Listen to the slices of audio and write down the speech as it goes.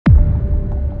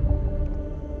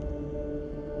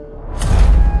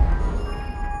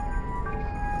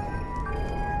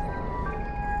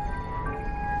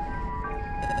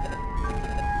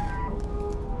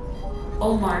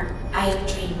Omar, I am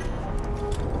trained.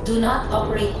 Do not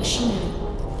operate machinery.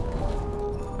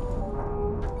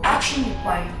 Action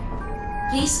required.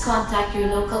 Please contact your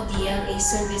local DLA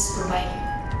service provider.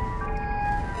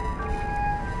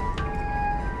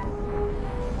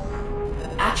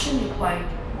 Action required.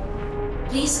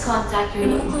 Please contact your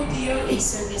local DLA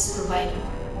service provider.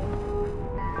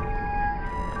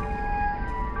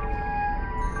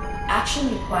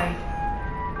 Action required.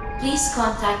 Please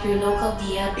contact your local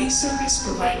DLA service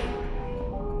provider.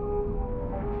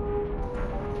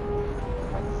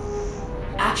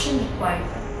 Action required.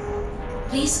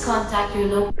 Please contact your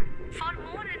local. For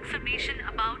more information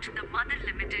about the Mother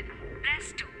Limited,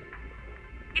 press 2.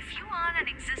 If you are an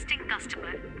existing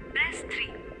customer, press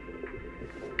 3.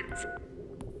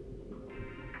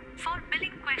 For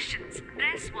billing questions,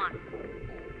 press 1.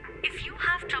 If you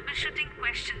have troubleshooting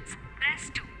questions,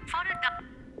 press 2.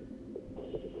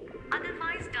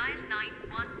 Otherwise, dial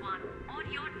 911 or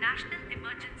your national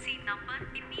emergency number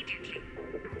immediately.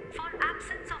 For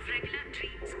absence of regular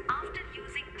dreams after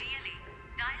using DLA,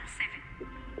 dial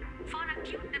 7. For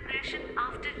acute depression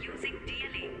after using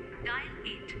DLA, dial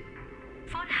 8.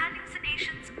 For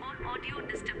hallucinations or audio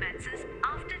disturbances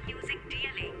after using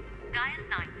DLA, dial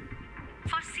 9.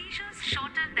 For seizures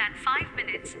shorter than 5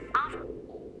 minutes after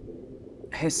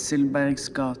Hesselbergs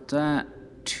gate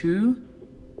 2,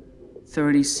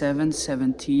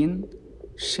 3717,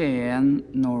 Skien,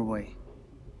 Norway.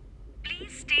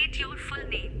 Please state your full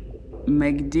name.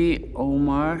 Magdi,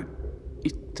 Omar,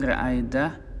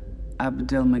 Ytreeide,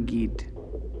 Abdelmaguid.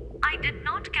 I did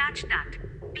not catch that.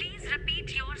 Please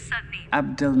repeat your surname.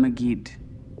 Abdelmaguid.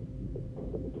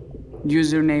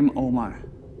 Username Omar.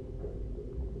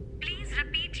 Please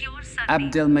repeat your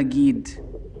surname. Abdelmaguid.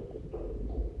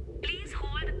 Please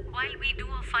hold while we do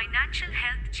a financial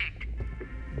health check.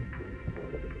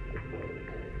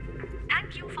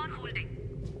 Thank you for holding.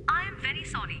 I am very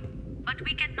sorry, but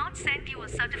we cannot send you a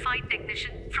certified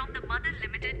technician from the Mother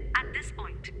Limited at this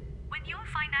point. When your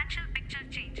financial picture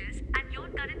changes and your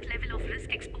current level of risk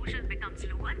exposure becomes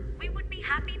lower, we would be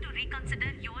happy to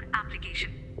reconsider your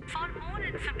application. For more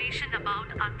information about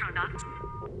our products,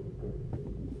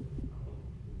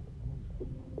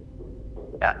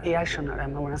 Ja, jeg skjønner det,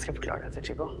 men hvordan skal jeg forklare det til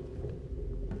Chico?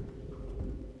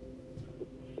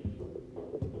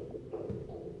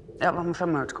 Ja, hva med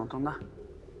 5-øreskontoen da?